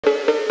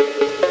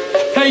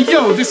Hey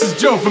yo, this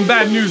is Joe from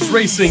Bad News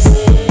Racing.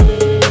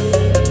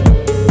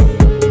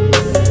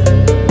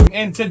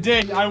 And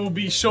today I will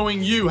be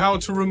showing you how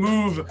to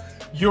remove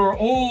your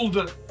old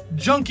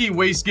junky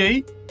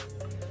wastegate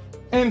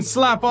and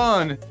slap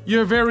on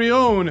your very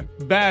own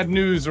Bad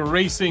News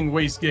Racing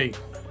wastegate.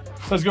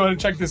 Let's go ahead and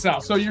check this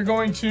out. So you're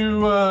going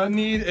to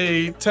need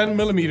a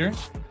 10mm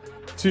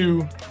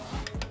to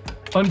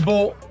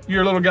unbolt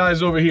your little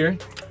guys over here.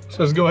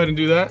 So let's go ahead and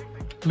do that.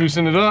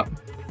 Loosen it up.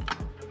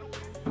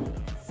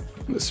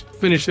 Let's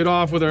finish it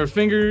off with our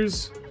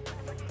fingers.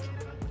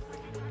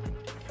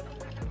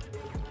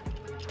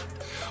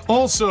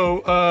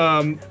 Also,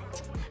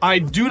 I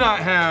do not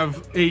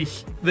have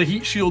the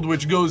heat shield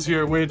which goes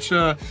here, which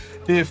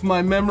if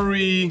my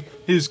memory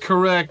is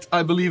correct,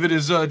 I believe it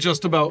is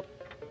just about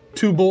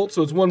 2 bolts.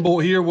 So it's 1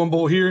 bolt here, 1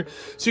 bolt here.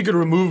 So you could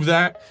remove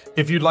that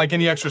if you'd like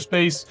any extra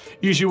space.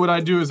 Usually what I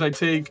do is I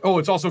take, oh,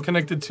 it's also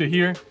connected to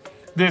here.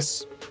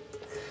 This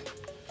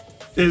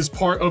is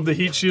part of the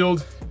heat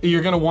shield.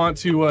 You're gonna want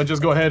to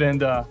just go ahead and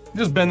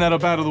just bend that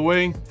up out of the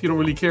way if you don't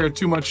really care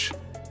too much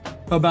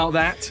about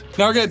that.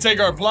 Now we're gonna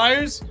take our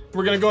pliers.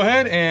 We're gonna go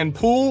ahead and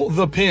pull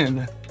the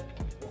pin.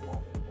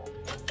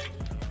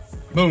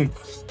 Boom.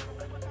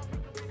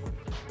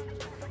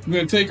 We're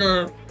gonna take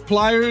our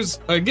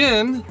pliers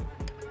again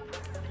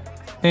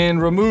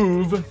and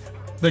remove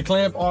the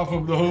clamp off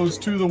of the hose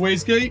to the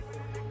wastegate.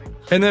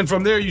 And then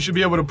from there, you should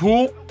be able to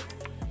pull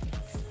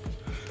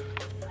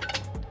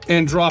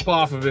and drop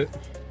off of it.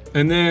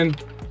 And then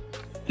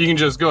you can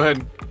just go ahead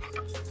and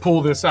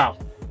pull this out.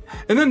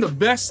 And then the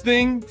best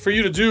thing for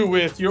you to do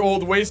with your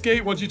old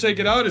wastegate, once you take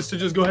it out, is to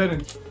just go ahead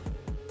and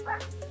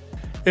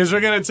we're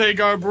gonna take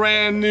our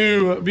brand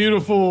new,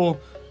 beautiful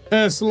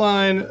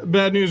S-Line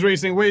Bad News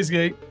Racing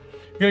wastegate.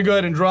 We're gonna go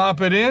ahead and drop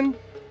it in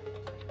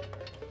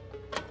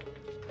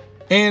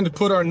and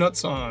put our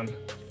nuts on.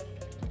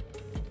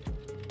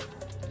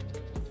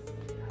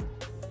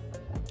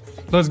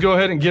 Let's go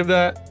ahead and give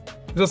that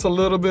just a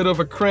little bit of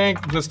a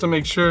crank just to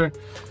make sure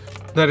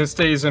that it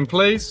stays in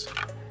place.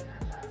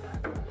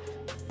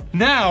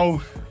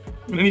 Now,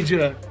 I need you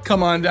to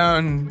come on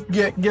down,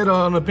 get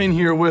on a pin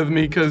here with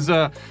me, because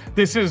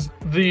this is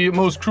the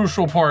most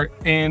crucial part,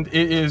 and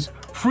it is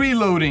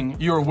preloading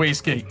your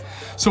wastegate.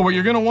 So what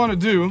you're gonna wanna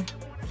do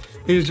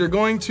is you're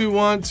going to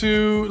want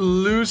to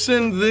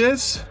loosen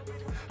this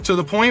to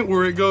the point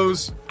where it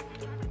goes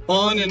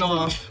on and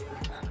off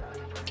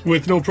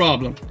with no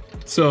problem.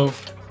 So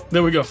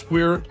there we go,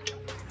 we're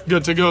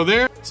good to go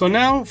there. So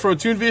now for a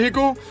tuned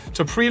vehicle,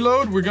 to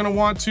preload, we're gonna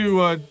want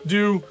to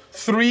do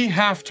 3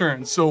 half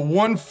turns. So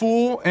 1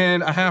 full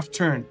and a half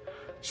turn.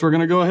 So we're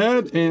gonna go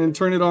ahead and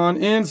turn it on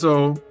in.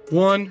 So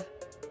 1,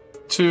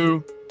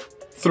 2,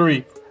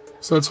 3.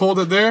 So let's hold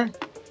it there,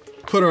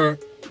 put our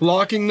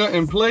locking nut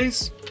in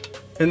place.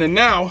 And then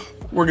now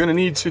we're gonna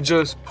need to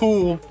just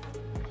pull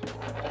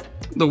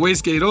the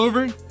wastegate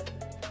over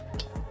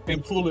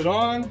and pull it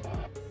on.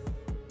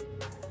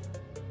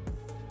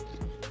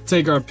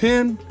 Take our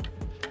pin,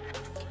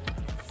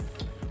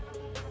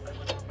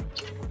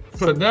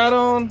 put that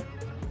on,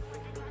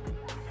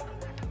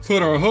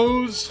 put our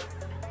hose,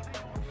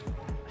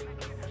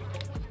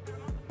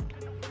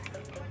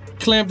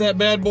 clamp that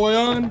bad boy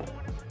on,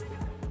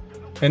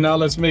 and now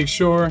let's make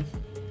sure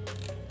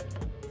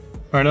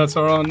our nuts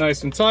are on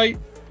nice and tight.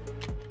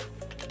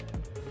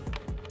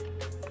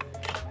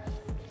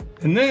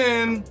 And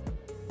then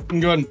you can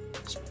go ahead and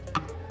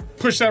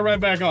push that right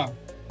back on.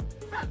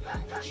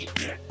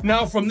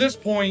 Now from this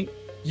point,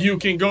 you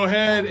can go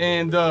ahead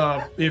and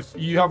if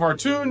you have our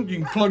tune, you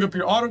can plug up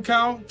your auto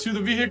cow to the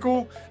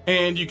vehicle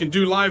and you can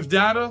do live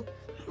data.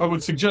 I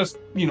would suggest,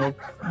 you know,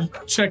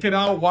 check it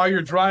out while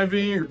you're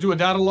driving or do a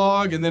data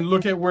log and then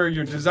look at where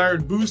your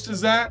desired boost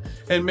is at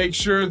and make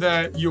sure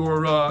that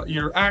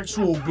your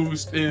actual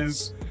boost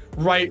is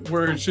right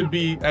where it should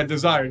be at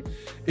desired.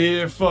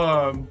 If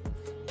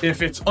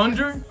it's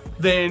under,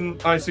 then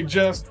I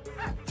suggest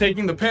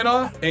taking the pin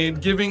off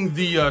and giving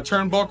the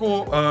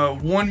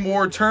turnbuckle 1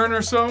 more turn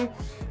or so.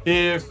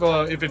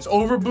 If it's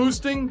over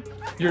boosting,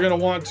 you're gonna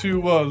want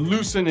to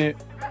loosen it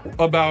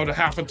about a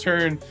half a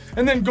turn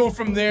and then go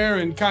from there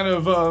and kind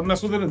of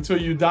mess with it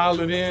until you dial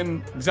it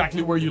in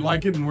exactly where you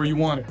like it and where you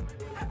want it.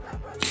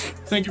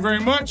 Thank you very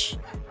much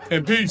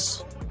and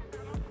peace.